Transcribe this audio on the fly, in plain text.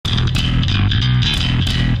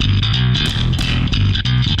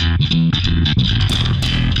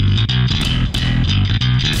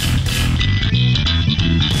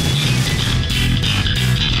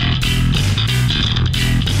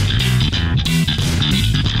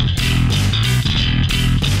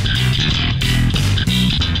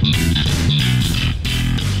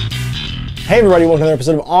Hey everybody, welcome to another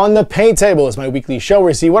episode of On the Paint Table. It's my weekly show where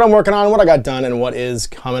you see what I'm working on, what I got done, and what is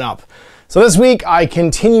coming up. So this week I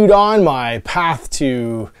continued on my path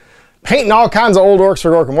to painting all kinds of old orcs for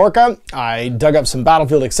Guerrilla. I dug up some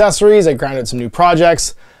Battlefield accessories, I grounded some new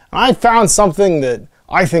projects, and I found something that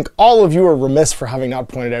I think all of you are remiss for having not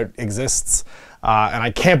pointed out exists. And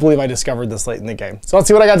I can't believe I discovered this late in the game. So let's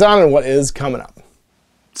see what I got done and what is coming up.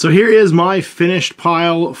 So here is my finished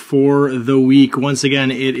pile for the week. Once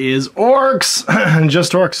again, it is orcs,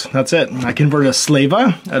 just orcs, that's it. I converted a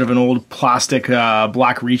slava out of an old plastic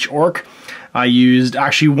black reach orc. I used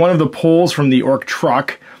actually one of the poles from the orc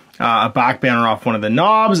truck, a back banner off one of the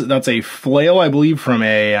knobs. That's a flail, I believe, from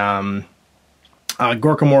a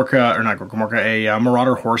Marauder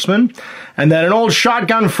Horseman. And then an old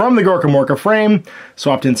shotgun from the Guerrilla frame.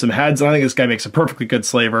 Swapped in some heads. I think this guy makes a perfectly good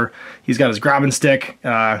slaver. He's got his grabbing stick.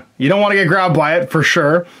 You don't want to get grabbed by it, for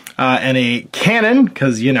sure. And a cannon,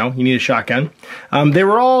 because, you know, you need a shotgun. They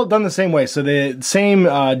were all done the same way. So the same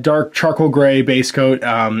dark charcoal gray base coat,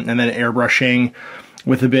 and then airbrushing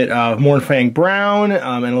with a bit of Mornfang brown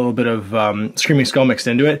and a little bit of Screaming Skull mixed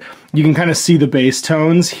into it. You can kind of see the base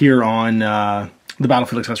tones here on the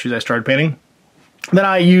Battlefield accessories I started painting. Then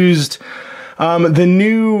I used the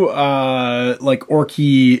new like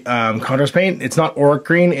orky contrast paint. It's not Orc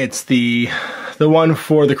green, it's the one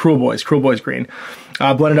for the Cruel Boys green.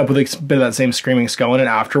 Blended up with a bit of that same Screaming Skull in it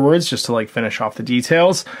afterwards, just to like finish off the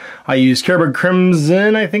details. I used Caribou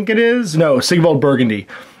Crimson, I think it is. No, Sigvald Burgundy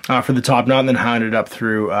for the top knot, and then hounded up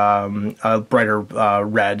through a brighter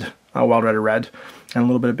red, Wild Rider red, and a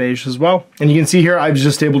little bit of beige as well. And you can see here I was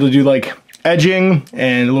just able to do like edging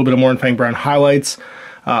and a little bit of Mornfang brown highlights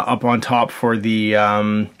up on top for the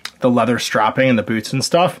leather strapping and the boots and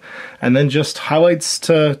stuff, and then just highlights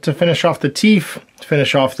to finish off the teeth, to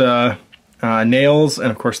finish off the nails, and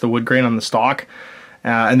of course the wood grain on the stock.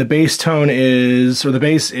 And the base tone is, or the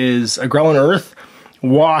base is a Grelin Earth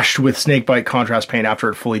washed with Snakebite contrast paint after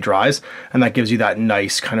it fully dries, and that gives you that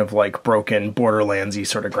nice kind of like broken Borderlandsy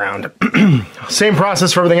sort of ground. Same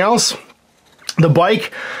process for everything else. The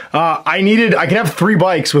bike, I can have 3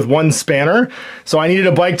 bikes with 1 spanner, so I needed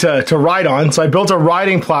a bike to ride on. So I built a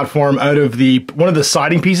riding platform out of one of the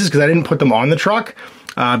siding pieces, because I didn't put them on the truck,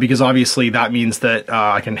 because obviously that means that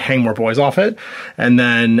I can hang more boys off it. And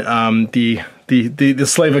then the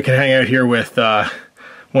Slava can hang out here with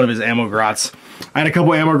one of his ammo grots. I had a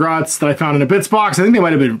couple ammo grots that I found in a bits box. I think they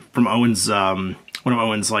might have been from Owen's, one of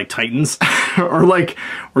Owen's like Titans,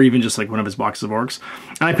 or even just like one of his boxes of orcs.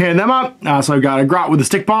 And I painted them up. So I've got a grot with a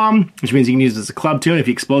stick bomb, which means you can use it as a club too, and if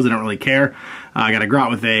he explodes, I don't really care. I got a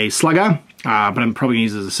grot with a slugga, but I'm probably gonna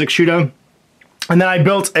use it as a 6-shooter. And then I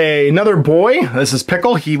built another boy. This is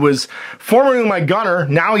Pickle. He was formerly my gunner.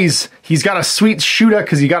 Now he's got a sweet shooter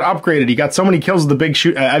because he got upgraded. He got so many kills with the big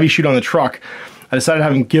heavy shoot on the truck. I decided to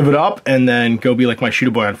have him give it up and then go be like my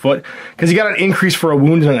shooter boy on foot, because he got an increase for a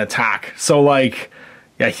wound and an attack. So like,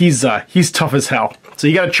 yeah, he's tough as hell. So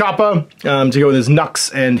you got a chopper to go with his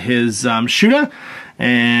Nux and his shooter.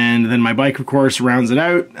 And then my bike, of course, rounds it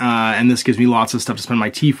out. And this gives me lots of stuff to spend my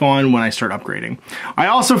teeth on when I start upgrading. I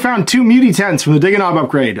also found 2 Muty tents from the Dig a Knob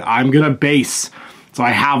upgrade. I'm gonna base. So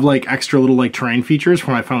I have like extra little like terrain features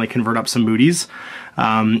when I finally convert up some Mooties,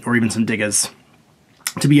 or even some Diggas,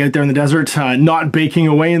 to be out there in the desert, not baking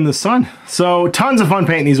away in the sun. So tons of fun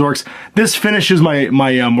painting these orcs. This finishes my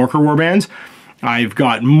Morker Warband. I've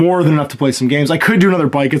got more than enough to play some games. I could do another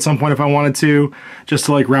bike at some point if I wanted to, just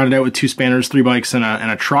to like round it out with 2 spanners, 3 bikes, and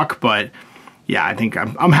a truck. But yeah, I think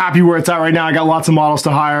I'm happy where it's at right now. I got lots of models to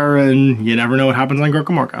hire, and you never know what happens on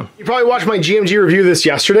Guerrilla. You probably watched my GMG review this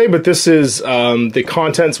yesterday, but this is the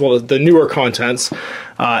contents, well, the newer contents,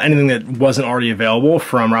 anything that wasn't already available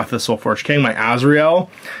from Wrath of the Soulforged King, my Azrael,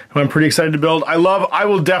 who I'm pretty excited to build. I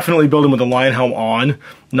will definitely build him with the lion helm on,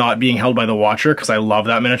 not being held by the Watcher, because I love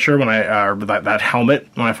that miniature when that helmet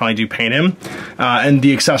when I finally do paint him. And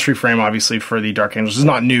the accessory frame, obviously, for the Dark Angels is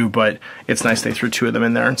not new, but it's nice they threw 2 of them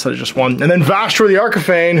in there instead of just 1. And then Vastra the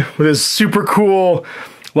Archaphane with his super cool,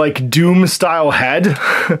 like, Doom style head.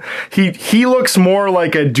 he looks more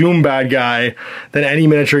like a Doom bad guy than any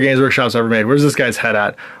miniature Games Workshop's ever made. Where's this guy's head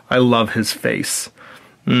at? I love his face.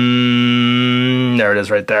 There it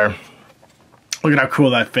is right there. Look at how cool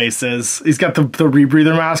that face is. He's got the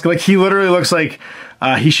rebreather mask. Like, he literally looks like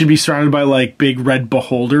he should be surrounded by like big red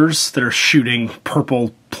beholders that are shooting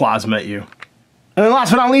purple plasma at you. And then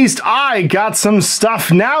last but not least, I got some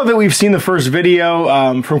stuff now that we've seen the first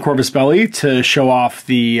video from Corvus Belli to show off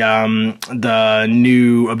the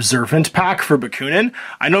new Observant pack for Bakunin.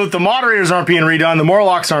 I know that the moderators aren't being redone, the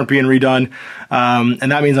Morlocks aren't being redone,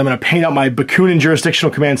 and that means I'm going to paint up my Bakunin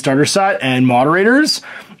Jurisdictional Command starter set and moderators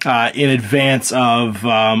in advance of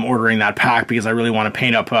ordering that pack, because I really want to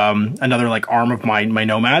paint up another like arm of my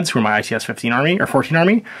Nomads, who are my ITS 15 army, or 14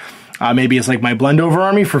 army. Maybe it's like my blend over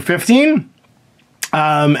army for 15.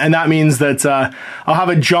 And that means that I'll have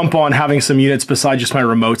a jump on having some units besides just my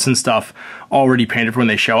remotes and stuff already painted for when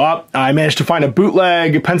they show up. I managed to find a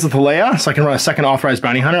bootleg Pensathalea, so I can run a second authorized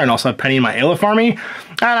bounty hunter and also have Penny in my Aleph army. And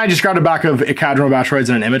I just grabbed a back of Icadron Batroids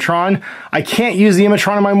and an Imatron. I can't use the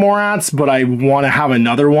Imatron in my Morats, but I want to have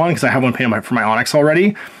another one because I have one painted for my Onyx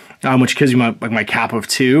already, which gives you my cap of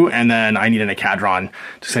 2, and then I need an Icadron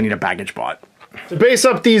because I need a baggage bot. To base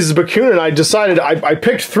up these Bakunin, I decided I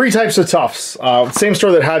picked 3 types of tufts. Same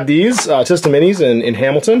store that had these, Tista Minis in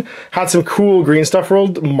Hamilton, had some cool Green Stuff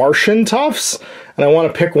World Martian tufts, and I want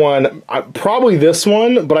to pick one, probably this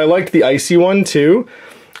one, but I liked the icy one too.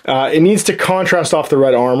 It needs to contrast off the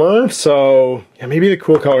red armor, so yeah, maybe the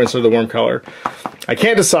cool color instead of the warm color. I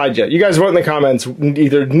can't decide yet. You guys vote in the comments,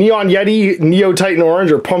 either Neon Yeti, Neo Titan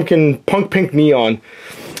Orange, or Punk Pink Neon.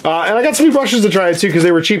 And I got some new brushes to try it too, because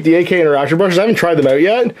they were cheap, the AK Interactor brushes. I haven't tried them out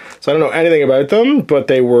yet, so I don't know anything about them, but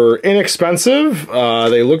they were inexpensive.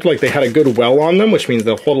 They looked like they had a good well on them, which means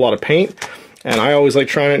they'll hold a lot of paint. And I always like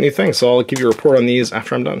trying out new things, so I'll give you a report on these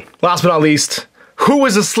after I'm done. Last but not least, who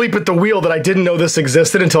was asleep at the wheel that I didn't know this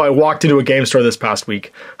existed until I walked into a game store this past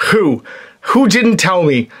week? Who? Who didn't tell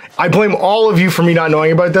me? I blame all of you for me not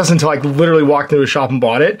knowing about this until I literally walked into a shop and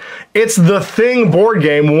bought it. It's the Thing board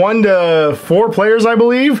game, 1 to 4 players, I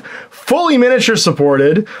believe, fully miniature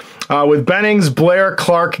supported, with Bennings, Blair,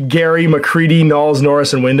 Clark, Gary, McCready, Knowles,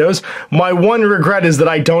 Norris, and Windows. My one regret is that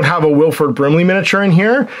I don't have a Wilford Brimley miniature in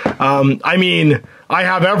here. I mean, I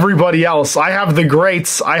have everybody else. I have the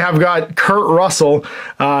greats. I have got Kurt Russell.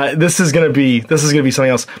 This is gonna be something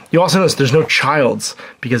else. You also notice there's no Childs,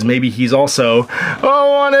 because maybe he's also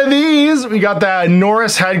one of these. We got that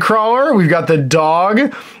Norris headcrawler. We've got the dog,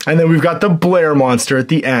 and then we've got the Blair monster at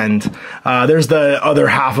the end. There's the other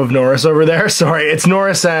half of Norris over there. Sorry, it's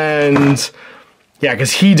Norris and yeah,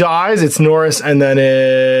 because he dies. It's Norris, and then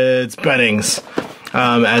it's Bennings.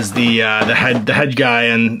 As the head guy,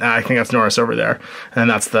 and I think that's Norris over there, and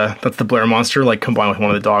that's the Blair monster, like combined with one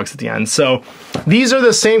of the dogs at the end. So these are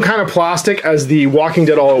the same kind of plastic as the Walking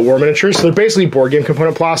Dead All Out War miniatures, so they're basically board game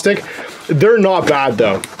component plastic. They're not bad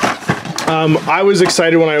though. I was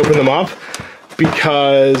excited when I opened them up,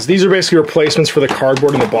 because these are basically replacements for the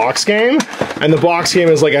cardboard in the box game, and the box game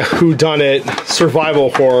is like a whodunit survival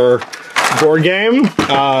horror board game.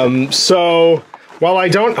 So while I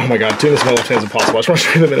don't, oh my god, doing this in my left hand is impossible. I just want to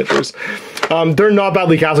show you the miniatures. They're not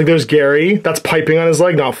badly cast. Like, there's Gary, that's piping on his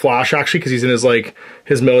leg, not Flash actually, because he's in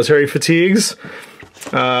his military fatigues.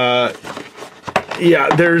 Yeah,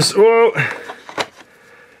 there's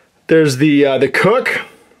the cook.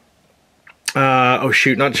 Oh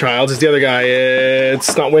shoot, not Childs, it's the other guy.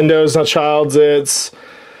 It's not Windows, not Childs, it's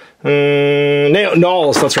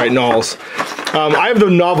Knowles, that's right, Knowles. I have the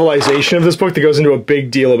novelization of this book that goes into a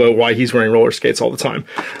big deal about why he's wearing roller skates all the time.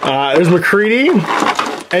 There's McCready,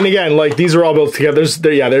 and again, like, these are all built together. There's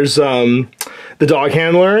the dog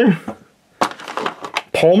handler,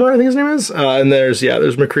 Palmer, I think his name is, and there's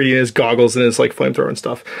McCready and his goggles and his like flamethrower and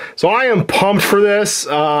stuff. So I am pumped for this.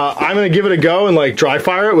 I'm gonna give it a go and like dry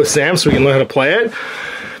fire it with Sam so we can learn how to play it.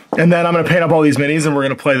 And then I'm going to paint up all these minis, and we're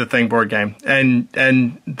going to play the Thing board game. And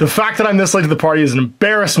the fact that I'm this late to the party is an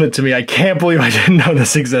embarrassment to me. I can't believe I didn't know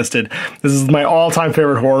this existed. This is my all-time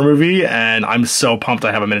favorite horror movie, and I'm so pumped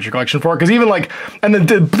I have a miniature collection for it. Because even like, and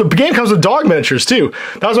the game comes with dog miniatures too.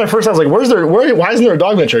 That was my first time. I was like, why isn't there a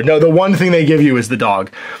dog miniature? No, the one thing they give you is the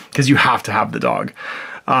dog, because you have to have the dog.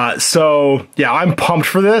 So yeah, I'm pumped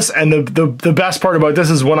for this. And the best part about this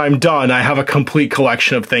is when I'm done, I have a complete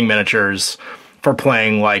collection of Thing miniatures for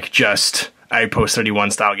playing like just Outpost 31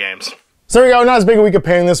 style games. So there we go, not as big a week of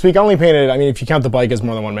painting this week. I only painted, I mean, if you count the bike as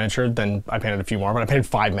more than 1 miniature, then I painted a few more, but I painted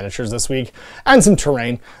 5 miniatures this week, and some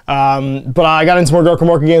terrain. But I got into more Gorka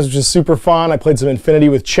Morka games, which is super fun. I played some Infinity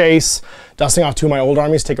with Chase, dusting off 2 of my old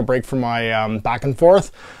armies, take a break from my back and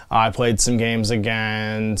forth. I played some games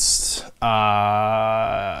against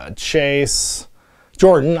Chase,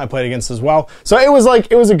 Jordan I played against as well. So it was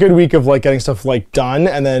a good week of like getting stuff like done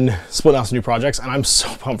and then splitting out some new projects. And I'm so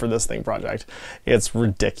pumped for this Thing project. It's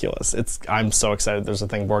ridiculous. I'm so excited. There's a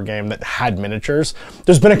Thing board game that had miniatures.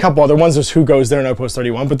 There's been a couple other ones. There's Who Goes There and Outpost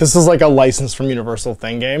 31, but this is like a license from Universal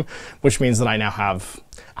Thing game, which means that I now have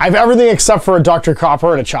everything except for a Dr.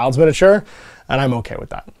 Copper and a child's miniature, and I'm okay with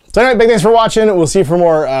that. So anyway, big thanks for watching. We'll see you for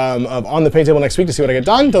more of On the Paint Table next week to see what I get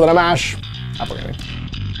done. Till then, I'm Ash. Apple Gaming.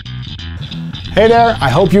 Hey there, I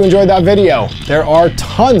hope you enjoyed that video. There are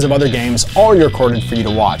tons of other games already recorded for you to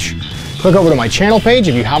watch. Click over to my channel page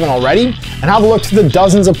if you haven't already, and have a look to the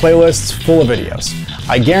dozens of playlists full of videos.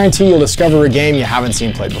 I guarantee you'll discover a game you haven't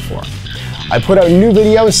seen played before. I put out new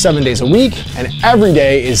videos 7 days a week, and every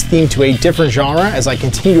day is themed to a different genre as I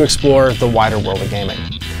continue to explore the wider world of gaming.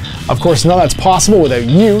 Of course, none of that's possible without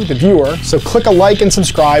you, the viewer, so click a like and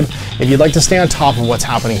subscribe if you'd like to stay on top of what's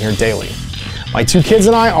happening here daily. My 2 kids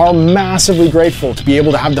and I are massively grateful to be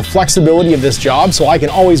able to have the flexibility of this job so I can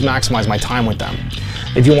always maximize my time with them.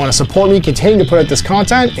 If you want to support me continuing to put out this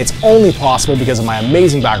content, it's only possible because of my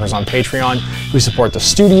amazing backers on Patreon who support the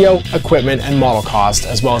studio, equipment, and model cost,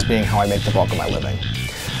 as well as being how I make the bulk of my living.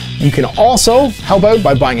 You can also help out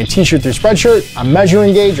by buying a t-shirt through Spreadshirt, a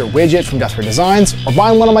measuring gauge or widget from Death Ray Designs, or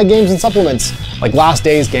buying one of my games and supplements like Last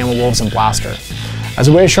Days, Gamma Wolves, and Blaster. As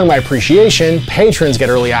a way of showing my appreciation, patrons get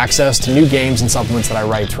early access to new games and supplements that I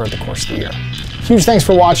write throughout the course of the year. Huge thanks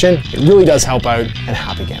for watching, it really does help out, and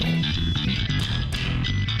happy gaming.